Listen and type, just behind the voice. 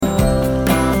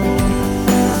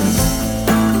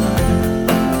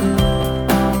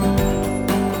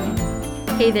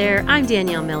Hey there, I'm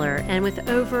Danielle Miller, and with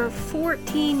over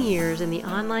 14 years in the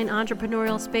online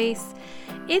entrepreneurial space,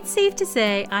 it's safe to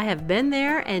say I have been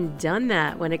there and done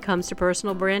that when it comes to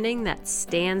personal branding that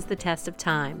stands the test of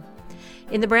time.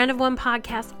 In the Brand of One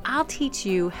podcast, I'll teach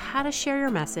you how to share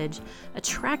your message,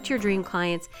 attract your dream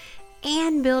clients,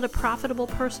 and build a profitable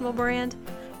personal brand,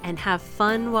 and have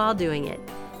fun while doing it.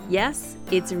 Yes,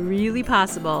 it's really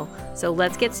possible. So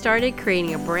let's get started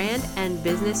creating a brand and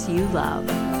business you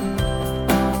love.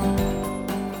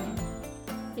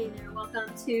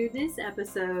 Welcome to this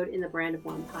episode in the Brand of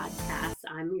One podcast.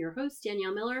 I'm your host,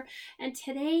 Danielle Miller, and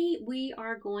today we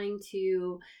are going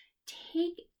to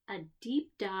take a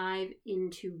deep dive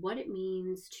into what it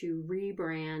means to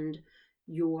rebrand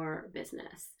your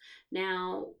business.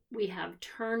 Now, we have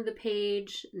turned the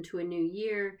page into a new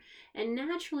year, and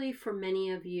naturally for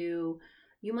many of you,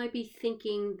 you might be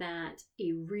thinking that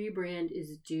a rebrand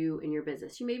is due in your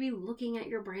business. You may be looking at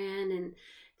your brand and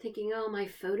thinking, oh, my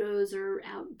photos are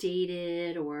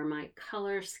outdated, or my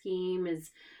color scheme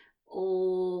is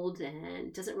old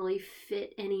and doesn't really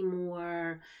fit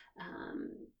anymore.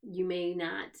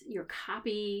 Your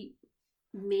copy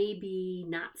may be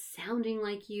not sounding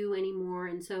like you anymore.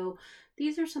 And so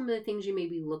these are some of the things you may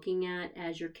be looking at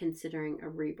as you're considering a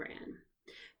rebrand.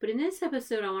 But in this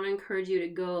episode, I want to encourage you to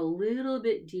go a little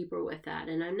bit deeper with that.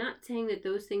 And I'm not saying that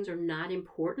those things are not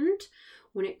important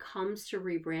when it comes to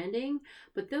rebranding,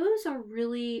 but those are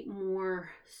really more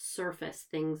surface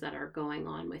things that are going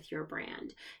on with your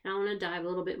brand. And I want to dive a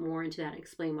little bit more into that and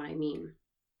explain what I mean.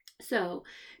 So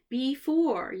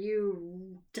before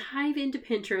you dive into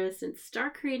Pinterest and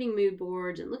start creating mood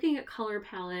boards and looking at color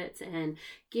palettes and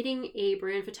getting a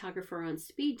brand photographer on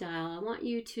speed dial, I want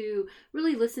you to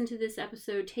really listen to this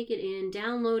episode, take it in,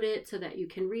 download it so that you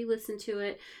can re-listen to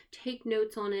it, take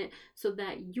notes on it so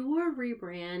that your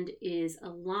rebrand is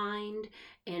aligned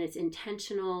and it's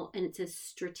intentional and it's as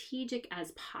strategic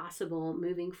as possible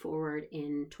moving forward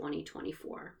in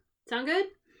 2024. Sound good?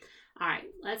 All right,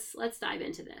 let's dive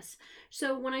into this.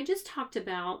 So when I just talked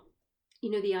about,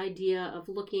 the idea of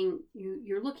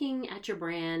you're looking at your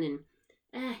brand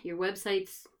and your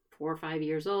website's 4 or 5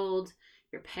 years old,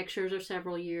 your pictures are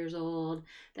several years old,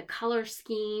 the color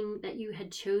scheme that you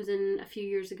had chosen a few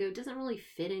years ago doesn't really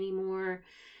fit anymore,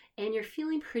 and you're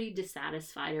feeling pretty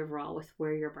dissatisfied overall with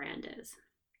where your brand is.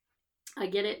 I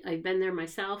get it. I've been there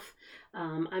myself.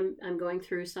 I'm going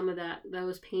through some of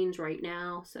those pains right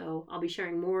now, so I'll be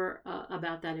sharing more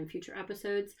about that in future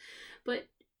episodes. But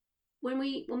when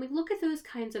we look at those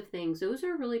kinds of things, those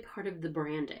are really part of the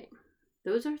branding.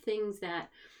 Those are things that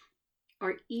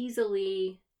are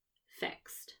easily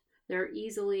fixed. They're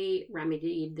easily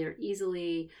remedied. They're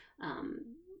easily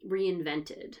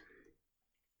reinvented.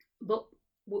 But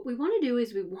what we want to do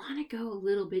is we want to go a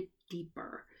little bit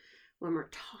deeper. When we're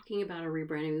talking about a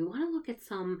rebranding, we want to look at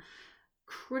some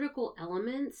critical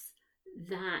elements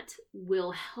that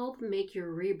will help make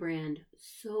your rebrand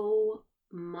so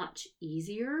much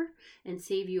easier and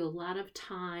save you a lot of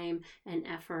time and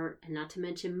effort, and not to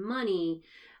mention money,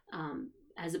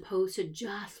 as opposed to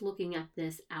just looking at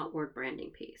this outward branding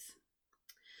piece.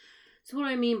 So what do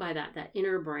I mean by that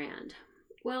inner brand?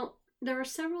 Well, there are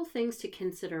several things to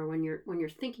consider when you're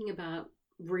thinking about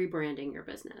rebranding your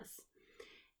business.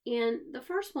 And the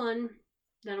first one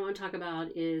that I want to talk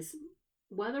about is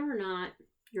whether or not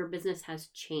your business has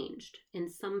changed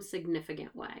in some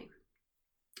significant way.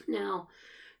 Now,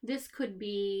 this could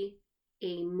be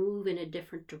a move in a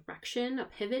different direction, a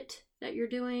pivot that you're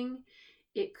doing.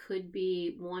 It could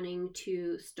be wanting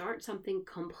to start something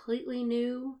completely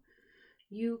new.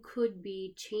 You could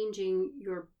be changing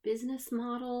your business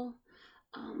model.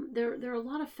 There are a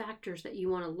lot of factors that you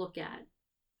want to look at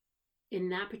in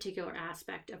that particular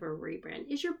aspect of a rebrand.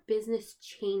 Is your business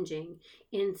changing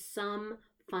in some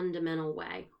fundamental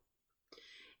way?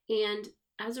 And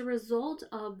as a result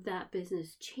of that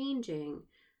business changing,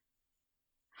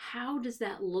 how does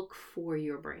that look for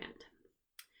your brand?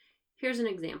 Here's an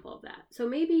example of that. So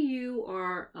maybe you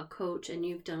are a coach and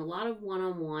you've done a lot of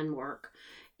one-on-one work,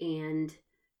 and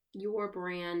your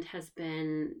brand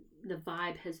the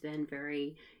vibe has been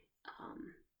very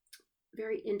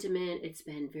intimate, it's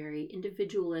been very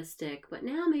individualistic, but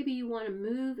now maybe you want to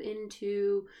move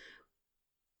into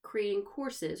creating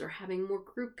courses or having more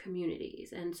group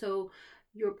communities. And so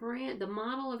your brand, the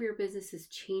model of your business is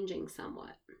changing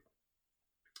somewhat.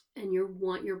 And you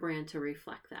want your brand to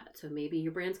reflect that. So maybe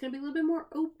your brand's going to be a little bit more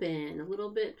open, a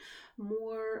little bit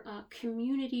more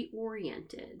community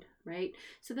oriented, right?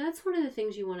 So that's one of the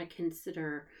things you want to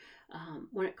consider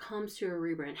when it comes to a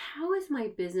rebrand. How is my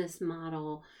business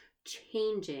model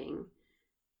changing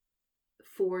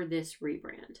for this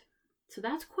rebrand? So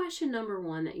that's question number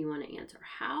one that you want to answer.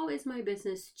 How is my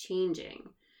business changing?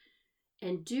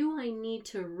 And do I need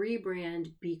to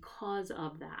rebrand because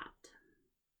of that?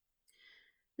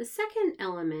 The second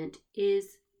element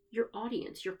is your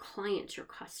audience, your clients, your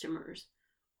customers.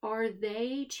 Are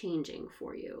they changing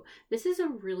for you? This is a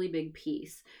really big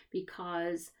piece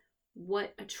because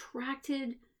what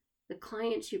attracted the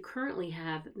clients you currently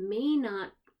have may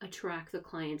not attract the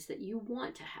clients that you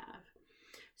want to have.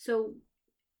 So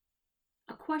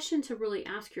a question to really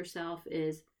ask yourself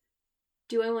is,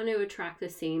 do I want to attract the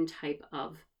same type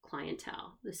of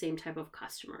clientele, the same type of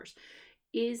customers?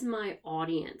 Is my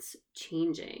audience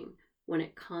changing when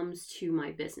it comes to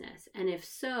my business? And if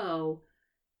so,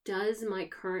 does my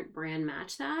current brand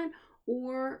match that?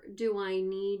 Or do I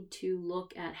need to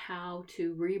look at how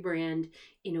to rebrand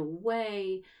in a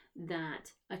way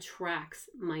that attracts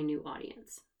my new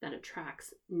audience, that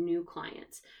attracts new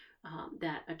clients,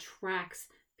 that attracts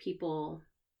people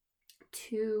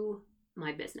to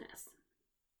my business?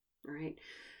 All right.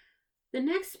 The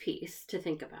next piece to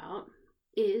think about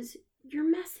is your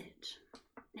message.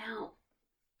 Now,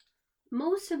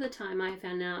 most of the time I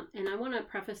found out, and I want to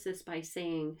preface this by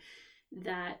saying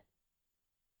that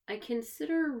I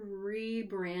consider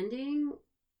rebranding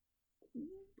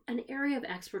an area of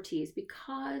expertise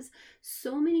because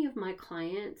so many of my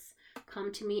clients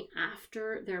come to me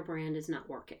after their brand is not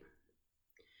working.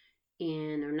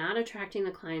 And they're not attracting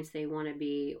the clients they want to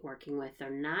be working with. They're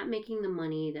not making the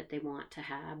money that they want to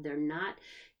have. They're not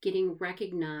getting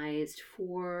recognized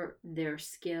for their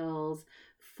skills,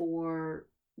 for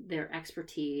their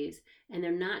expertise, and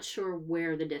they're not sure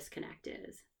where the disconnect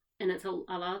is. And it's a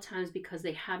lot of times because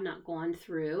they have not gone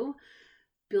through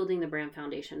building the brand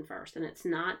foundation first. And it's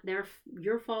not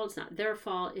your fault. It's not their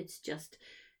fault. It's just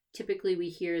typically we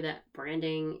hear that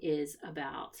branding is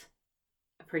about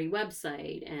a pretty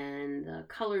website and the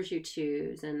colors you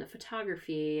choose and the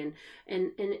photography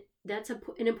and that's an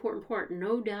important part,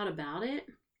 no doubt about it.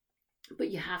 But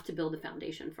you have to build the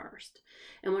foundation first.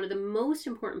 And one of the most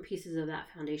important pieces of that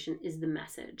foundation is the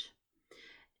message.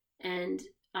 And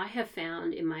I have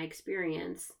found in my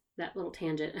experience, that little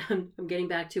tangent, I'm getting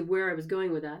back to where I was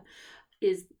going with that,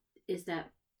 is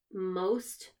that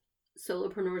most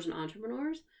solopreneurs and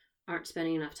entrepreneurs aren't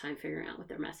spending enough time figuring out what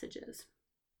their message is.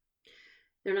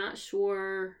 They're not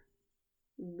sure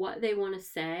what they want to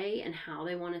say and how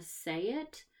they want to say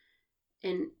it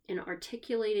and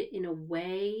articulate it in a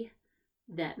way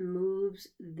that moves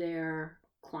their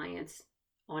clients,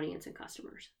 audience, and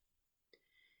customers.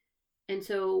 And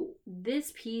so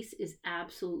this piece is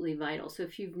absolutely vital. So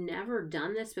if you've never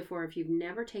done this before, if you've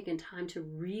never taken time to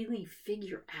really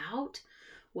figure out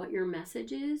what your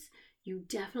message is, you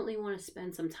definitely want to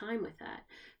spend some time with that,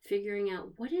 figuring out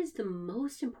what is the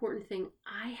most important thing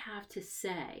I have to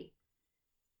say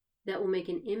that will make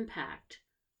an impact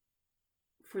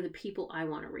for the people I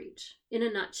want to reach. In a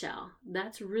nutshell,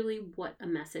 that's really what a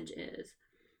message is.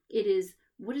 It is,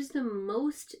 what is the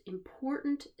most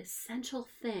important, essential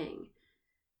thing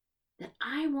that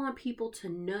I want people to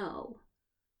know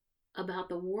about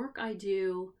the work I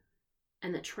do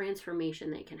and the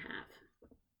transformation they can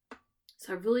have.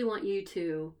 So I really want you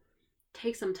to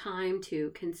take some time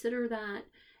to consider that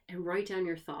and write down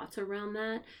your thoughts around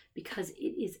that, because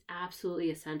it is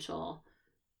absolutely essential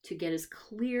to get as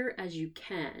clear as you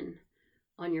can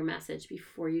on your message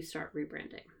before you start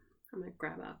rebranding. I'm going to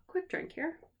grab a quick drink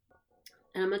here,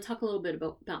 and I'm going to talk a little bit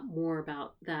about more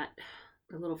about that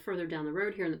a little further down the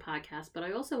road here in the podcast, but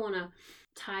I also want to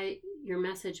tie your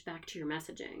message back to your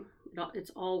messaging. It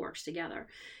all works together.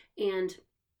 And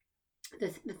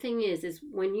the thing is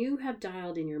when you have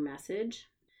dialed in your message,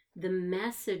 the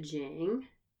messaging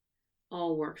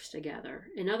all works together.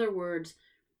 In other words,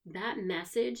 that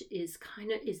message is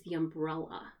the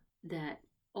umbrella that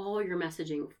all your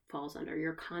messaging falls under.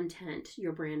 Your content,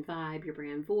 your brand vibe, your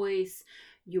brand voice,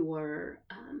 your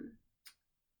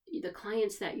the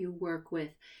clients that you work with,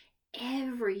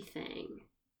 everything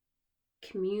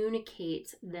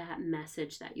communicates that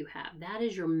message that you have. That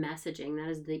is your messaging. That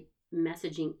is the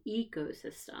messaging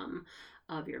ecosystem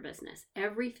of your business.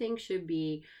 Everything should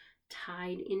be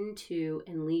tied into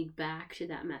and lead back to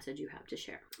that message you have to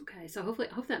share. Okay, so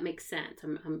I hope that makes sense.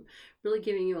 I'm really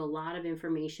giving you a lot of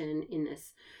information in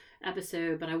this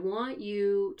episode, but I want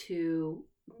you to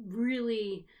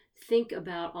really think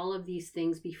about all of these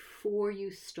things before you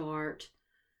start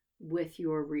with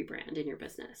your rebrand in your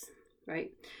business, right?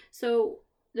 So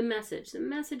the message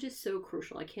is so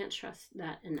crucial. I can't stress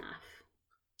that enough.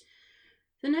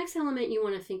 The next element you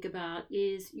want to think about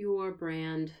is your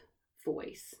brand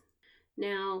voice.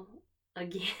 Now,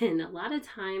 again, a lot of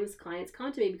times clients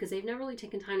come to me because they've never really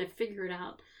taken time to figure it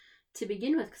out to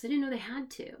begin with because I didn't know they had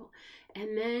to.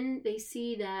 And then they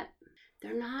see that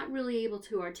they're not really able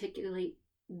to articulate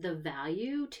the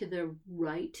value to the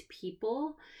right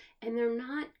people, and they're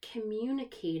not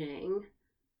communicating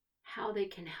how they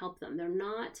can help them. They're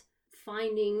not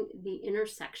finding the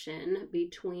intersection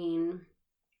between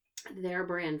their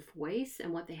brand voice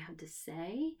and what they have to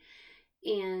say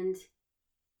and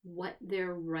what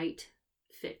their right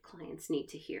fit clients need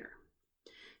to hear.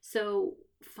 So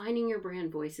finding your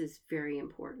brand voice is very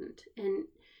important. And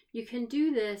you can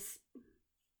do this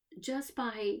just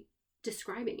by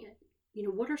describing it.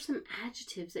 What are some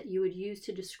adjectives that you would use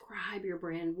to describe your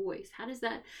brand voice? How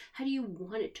do you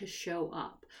want it to show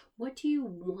up? What do you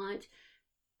want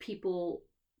people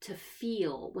to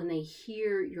feel when they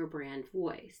hear your brand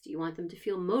voice? Do you want them to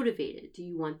feel motivated? Do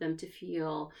you want them to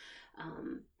feel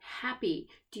happy?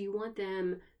 Do you want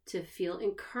them to feel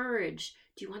encouraged?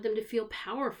 Do you want them to feel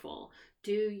powerful?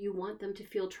 Do you want them to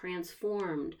feel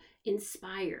transformed,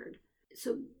 inspired?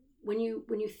 So when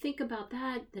you think about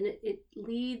that, then it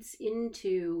leads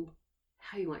into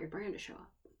how you want your brand to show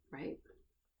up, right?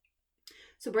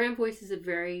 So brand voice is a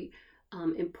very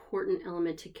important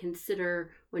element to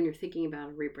consider when you're thinking about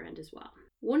a rebrand as well.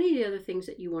 One of the other things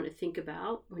that you want to think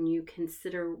about when you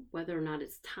consider whether or not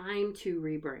it's time to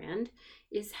rebrand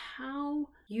is how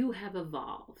you have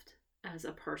evolved as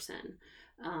a person.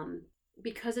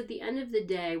 Because at the end of the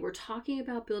day, we're talking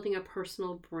about building a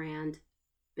personal brand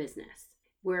business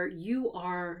where you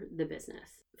are the business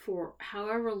for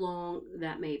however long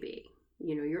that may be.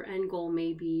 Your end goal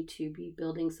may be to be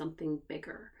building something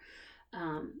bigger.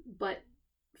 But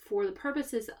for the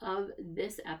purposes of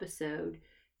this episode,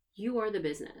 you are the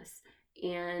business.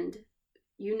 And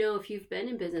if you've been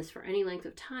in business for any length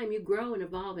of time, you grow and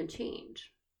evolve and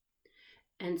change.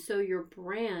 And so your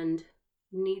brand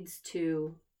needs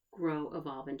to grow,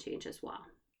 evolve, and change as well.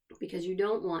 Because you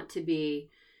don't want to be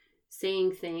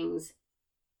saying things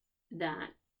that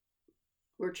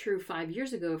were true 5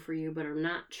 years ago for you, but are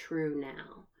not true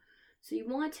now. So you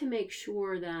want to make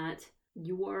sure that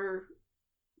your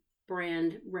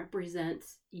brand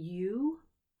represents you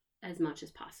as much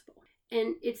as possible.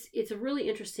 And it's a really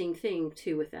interesting thing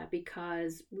too with that,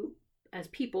 because as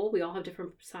people, we all have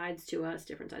different sides to us,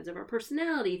 different sides of our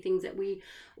personality, things that we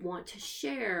want to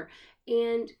share.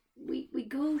 And we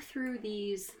go through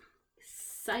these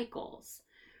cycles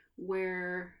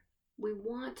where we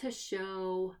want to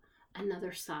show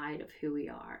another side of who we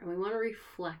are, and we want to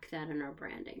reflect that in our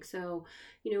branding. So,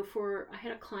 I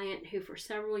had a client who for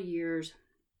several years,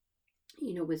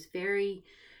 was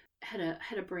had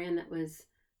a brand that was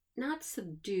not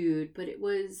subdued, but it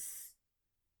was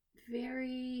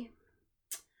very,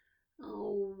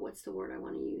 what's the word I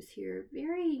want to use here?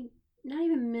 Very, not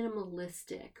even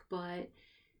minimalistic, but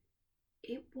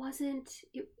it wasn't,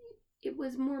 it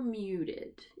was more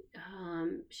muted.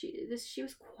 She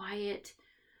was quiet,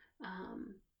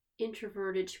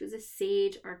 introverted. She was a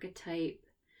sage archetype,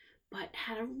 but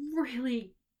had a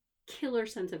really killer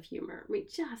sense of humor. I mean,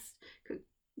 just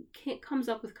comes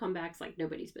up with comebacks like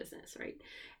nobody's business, right?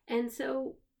 And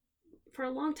so for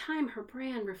a long time, her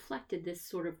brand reflected this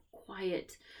sort of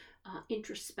quiet,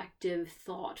 introspective,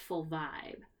 thoughtful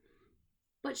vibe.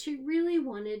 But she really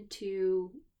wanted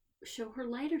to show her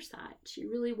lighter side. She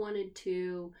really wanted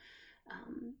to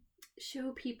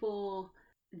show people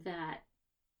that,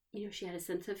 she had a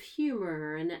sense of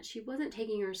humor and that she wasn't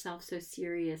taking herself so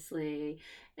seriously.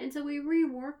 And so we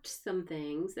reworked some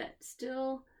things that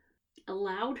still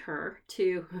allowed her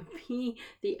to be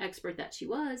the expert that she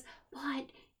was,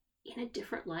 but in a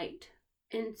different light.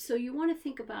 And so you want to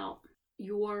think about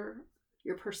your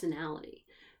personality.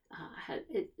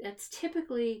 That's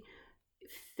typically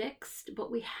fixed, but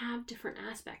we have different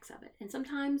aspects of it. And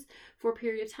sometimes for a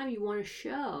period of time, you want to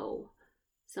show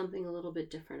something a little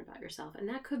bit different about yourself. And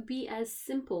that could be as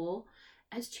simple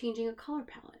as changing a color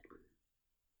palette.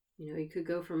 You could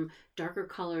go from darker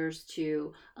colors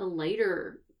to a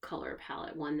lighter color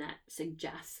palette, one that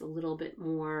suggests a little bit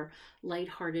more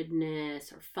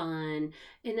lightheartedness or fun.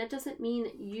 And that doesn't mean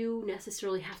that you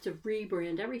necessarily have to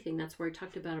rebrand everything. That's where I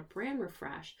talked about a brand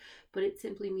refresh, but it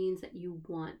simply means that you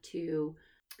want to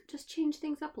just change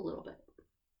things up a little bit.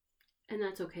 And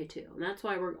that's okay too. And that's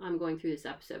why I'm going through this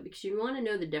episode, because you want to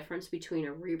know the difference between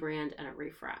a rebrand and a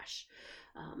refresh.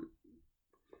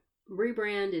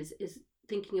 Rebrand is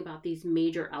thinking about these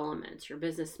major elements: your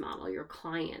business model, your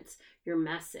clients, your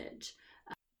message,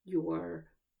 your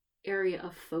area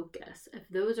of focus. If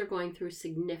those are going through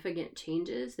significant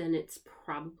changes, then it's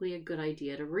probably a good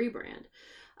idea to rebrand.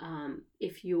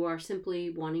 If you are simply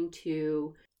wanting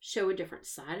to show a different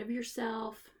side of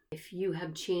yourself, If you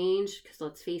have changed, because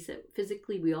let's face it,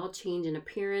 physically we all change in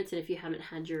appearance, and if you haven't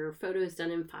had your photos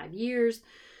done in 5 years,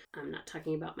 I'm not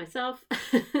talking about myself,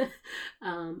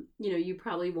 you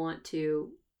probably want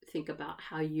to think about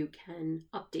how you can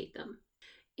update them.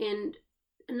 And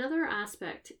another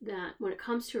aspect that when it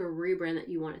comes to a rebrand that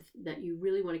you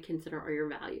really want to consider are your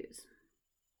values.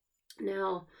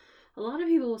 Now, a lot of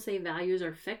people will say values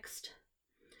are fixed.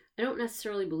 I don't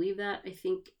necessarily believe that. I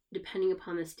think depending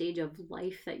upon the stage of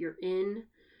life that you're in,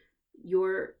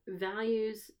 your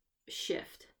values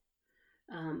shift.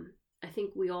 I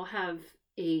think we all have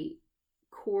a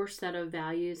core set of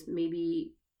values,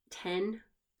 maybe 10,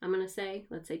 I'm going to say,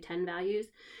 let's say 10 values,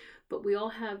 but we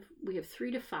have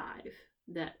 3 to 5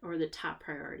 that are the top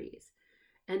priorities.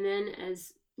 And then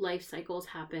as life cycles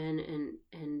happen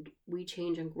and we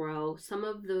change and grow, some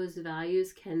of those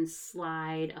values can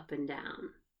slide up and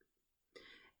down.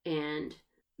 And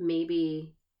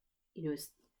maybe,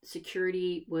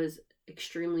 security was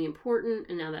extremely important,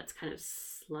 and now that's kind of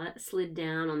slid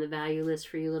down on the value list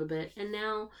for you a little bit, and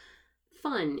now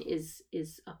fun is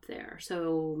up there.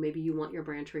 So maybe you want your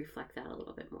brand to reflect that a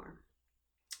little bit more.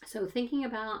 So thinking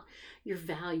about your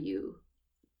values,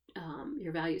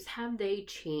 have they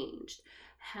changed?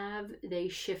 Have they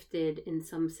shifted in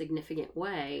some significant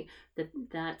way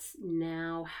that's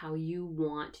now how you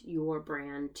want your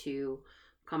brand to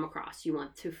come across? You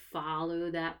want to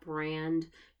follow that brand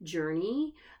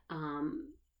journey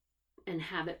and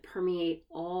have it permeate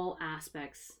all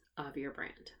aspects of your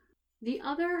brand. The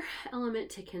other element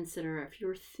to consider if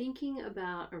you're thinking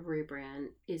about a rebrand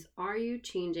is, are you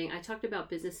changing? I talked about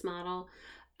business model,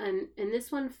 and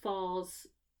this one falls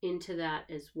into that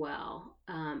as well.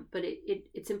 But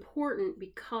it's important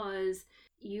because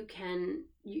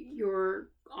your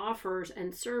offers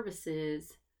and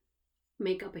services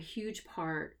make up a huge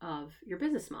part of your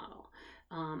business model.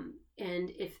 And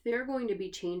if they're going to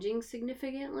be changing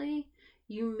significantly,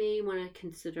 you may want to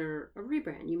consider a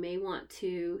rebrand. You may want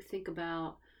to think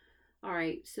about, all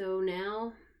right, so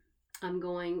now I'm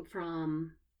going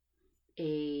from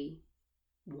a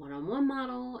one-on-one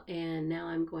model, and now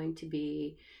I'm going to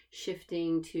be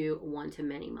shifting to a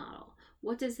one-to-many model.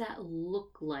 What does that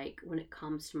look like when it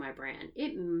comes to my brand?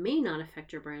 It may not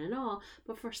affect your brand at all,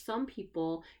 but for some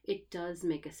people, it does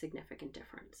make a significant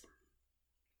difference.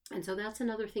 And so that's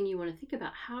another thing you want to think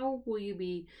about. How will you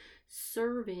be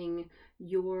serving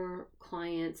your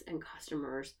clients and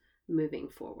customers moving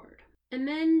forward? And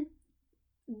then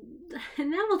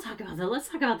we'll talk about that. Let's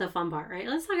talk about the fun part, right?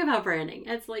 Let's talk about branding.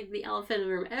 It's like the elephant in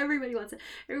the room. Everyone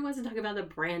wants to talk about the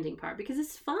branding part because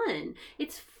it's fun.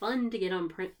 It's fun to get on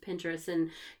Pinterest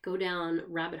and go down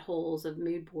rabbit holes of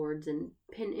mood boards and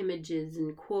pin images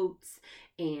and quotes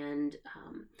and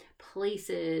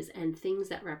places and things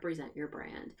that represent your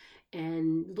brand,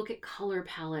 and look at color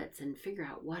palettes and figure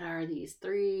out what are these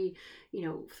 3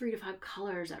 to 5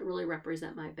 colors that really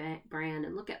represent my brand,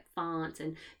 and look at fonts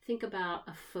and think about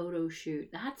a photo shoot.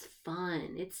 That's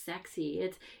fun. It's sexy.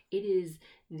 It is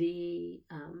the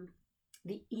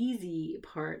easy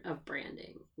part of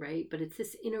branding, right? But it's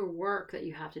this inner work that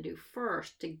you have to do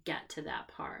first to get to that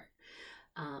part.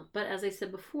 But as I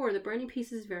said before, the branding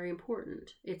piece is very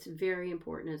important. It's very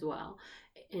important as well.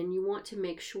 And you want to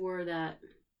make sure that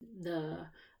the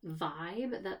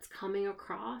vibe that's coming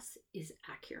across is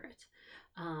accurate.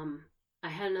 I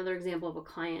had another example of a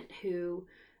client who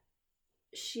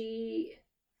she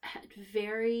had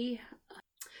very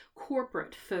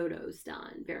corporate photos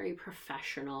done, very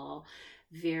professional,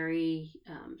 very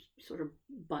sort of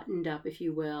buttoned up, if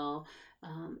you will,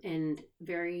 and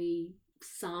very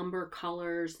somber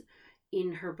colors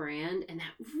in her brand, and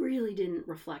that really didn't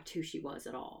reflect who she was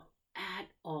at all.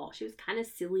 She was kind of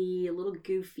silly, a little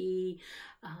goofy,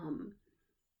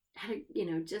 had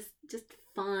just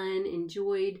fun,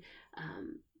 enjoyed,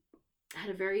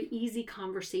 had a very easy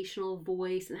conversational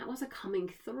voice, and that wasn't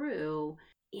coming through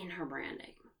in her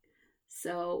branding.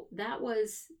 So that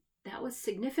was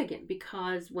significant,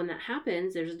 because when that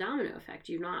happens, there's a domino effect.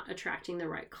 You're not attracting the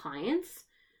right clients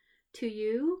to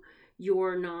you.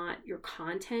 Your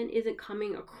content isn't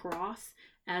coming across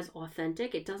as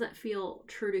authentic. It doesn't feel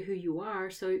true to who you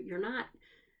are. So you're not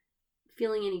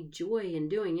feeling any joy in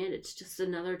doing it. It's just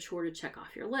another chore to check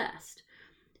off your list.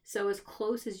 So as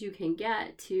close as you can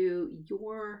get to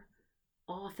your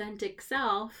authentic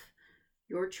self,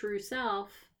 your true self,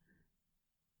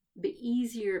 the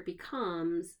easier it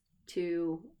becomes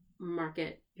to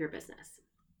market your business.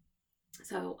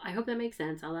 So I hope that makes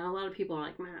sense. A lot of people are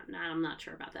like, nah, I'm not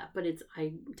sure about that. But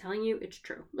I'm telling you, it's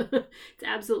true. It's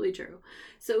absolutely true.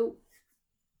 So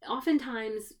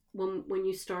oftentimes when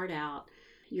you start out,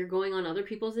 you're going on other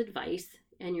people's advice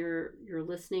and you're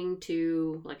listening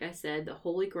to, like I said, the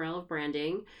holy grail of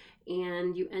branding,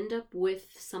 and you end up with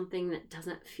something that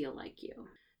doesn't feel like you.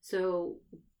 So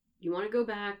you want to go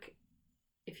back,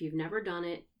 if you've never done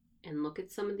it, and look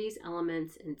at some of these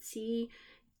elements and see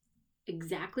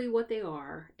exactly what they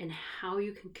are and how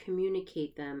you can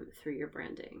communicate them through your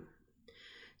branding.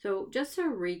 So just to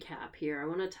recap here,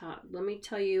 let me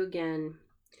tell you again,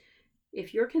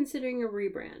 if you're considering a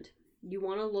rebrand, you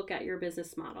want to look at your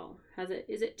business model.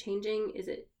 Is it changing?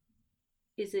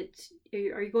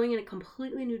 Are you going in a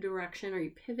completely new direction? Are you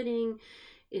pivoting?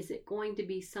 Is it going to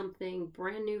be something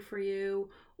brand new for you,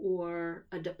 or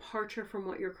a departure from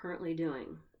what you're currently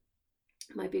doing?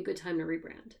 It might be a good time to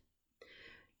rebrand.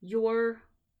 Your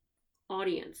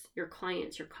audience, your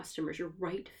clients, your customers, your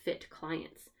right fit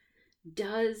clients.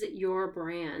 Does your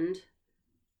brand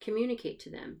communicate to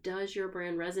them? Does your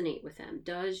brand resonate with them?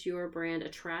 Does your brand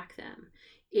attract them?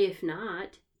 If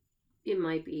not, it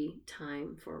might be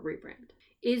time for a rebrand.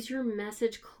 Is your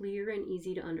message clear and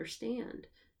easy to understand?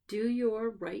 Do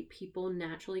your right people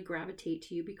naturally gravitate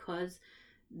to you because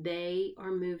they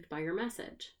are moved by your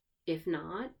message? If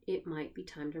not, it might be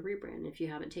time to rebrand. If you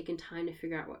haven't taken time to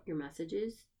figure out what your message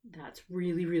is, that's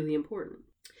really, really important.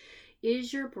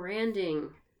 Is your branding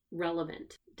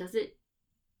relevant? Does it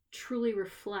truly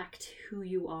reflect who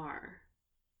you are?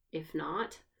 If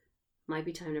not, might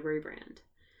be time to rebrand.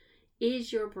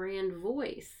 Is your brand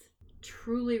voice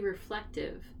truly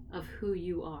reflective of who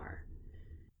you are?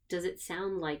 Does it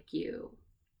sound like you?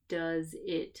 Does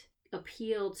it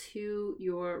appeal to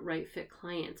your right fit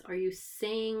clients? Are you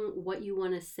saying what you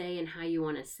want to say and how you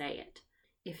want to say it?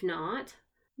 If not,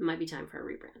 it might be time for a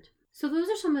rebrand. So those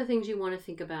are some of the things you want to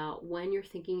think about when you're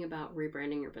thinking about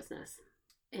rebranding your business.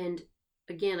 And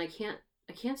again, I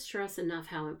can't stress enough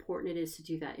how important it is to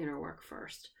do that inner work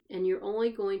first. And you're only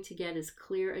going to get as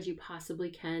clear as you possibly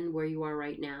can where you are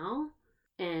right now,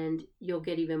 and you'll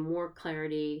get even more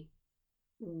clarity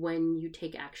when you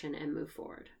take action and move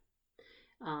forward.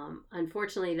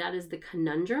 Unfortunately, that is the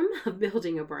conundrum of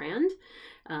building a brand.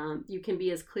 You can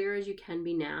be as clear as you can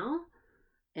be now,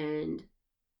 and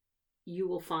you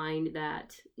will find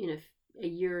that in a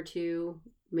year or two,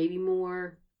 maybe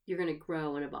more, you're going to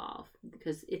grow and evolve,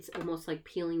 because it's almost like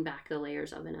peeling back the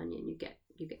layers of an onion. You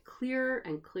get clearer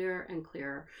and clearer and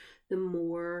clearer the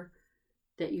more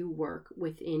that you work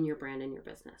within your brand and your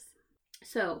business.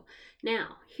 So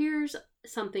now here's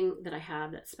something that I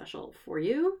have that's special for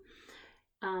you.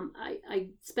 I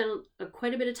spent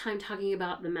quite a bit of time talking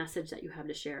about the message that you have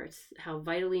to share. It's how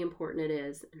vitally important it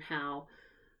is, and how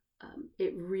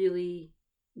it really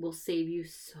will save you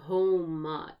so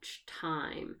much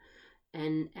time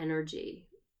and energy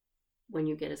when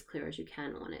you get as clear as you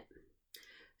can on it.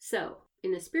 So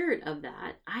in the spirit of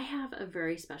that, I have a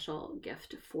very special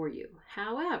gift for you.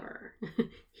 However,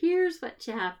 here's what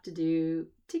you have to do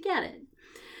to get it.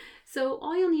 So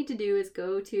all you'll need to do is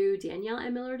go to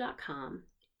daniellemiller.com,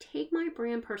 take my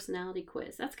brand personality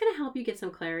quiz. That's going to help you get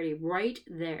some clarity right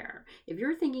there. If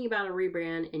you're thinking about a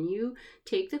rebrand and you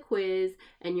take the quiz,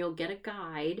 and you'll get a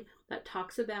guide that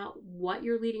talks about what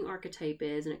your leading archetype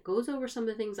is, and it goes over some of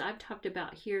the things I've talked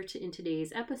about here in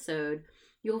today's episode,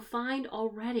 you'll find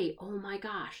already, oh my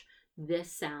gosh,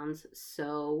 this sounds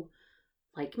so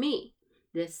like me.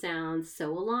 This sounds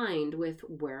so aligned with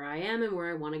where I am and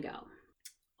where I want to go.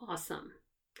 Awesome.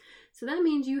 So that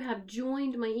means you have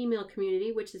joined my email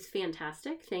community, which is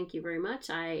fantastic. Thank you very much.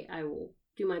 I will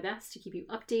do my best to keep you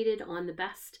updated on the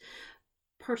best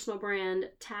personal brand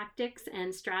tactics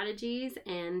and strategies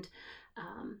and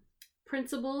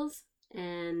principles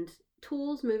and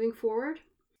tools moving forward.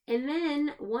 And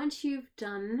then once you've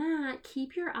done that,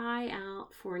 keep your eye out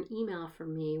for an email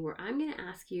from me where I'm going to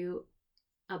ask you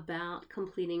about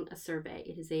completing a survey.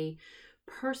 It is a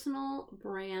personal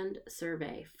brand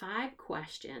survey, 5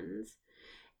 questions.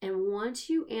 And once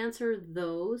you answer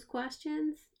those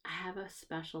questions, I have a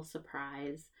special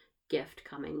surprise gift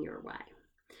coming your way.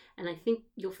 And I think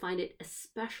you'll find it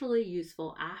especially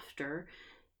useful after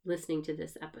listening to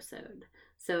this episode.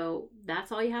 So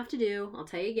that's all you have to do. I'll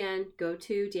tell you again, go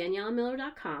to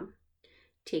daniellemiller.com,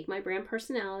 take my brand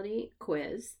personality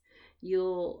quiz.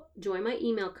 You'll join my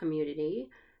email community,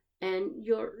 and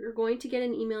you're going to get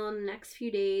an email in the next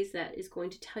few days that is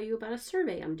going to tell you about a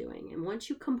survey I'm doing. And once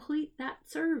you complete that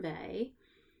survey,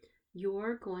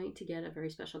 you're going to get a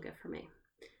very special gift from me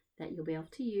that you'll be able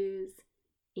to use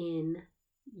in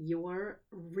your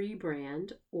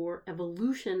rebrand or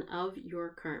evolution of your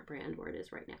current brand where it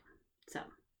is right now. So,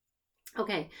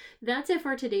 okay, that's it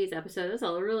for today's episode. That's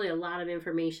really a lot of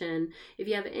information. If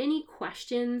you have any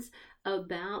questions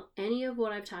about any of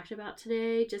what I've talked about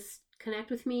today, just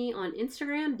connect with me on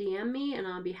Instagram, DM me, and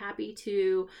I'll be happy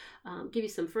to give you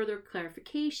some further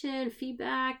clarification,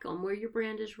 feedback on where your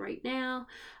brand is right now.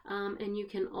 And you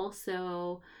can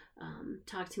also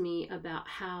talk to me about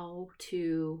how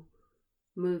to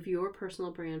move your personal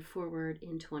brand forward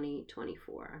in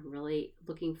 2024. I'm really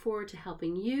looking forward to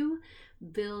helping you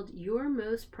build your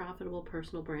most profitable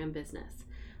personal brand business.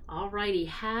 Alrighty,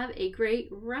 have a great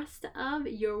rest of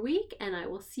your week, and I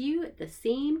will see you at the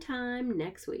same time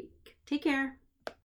next week. Take care.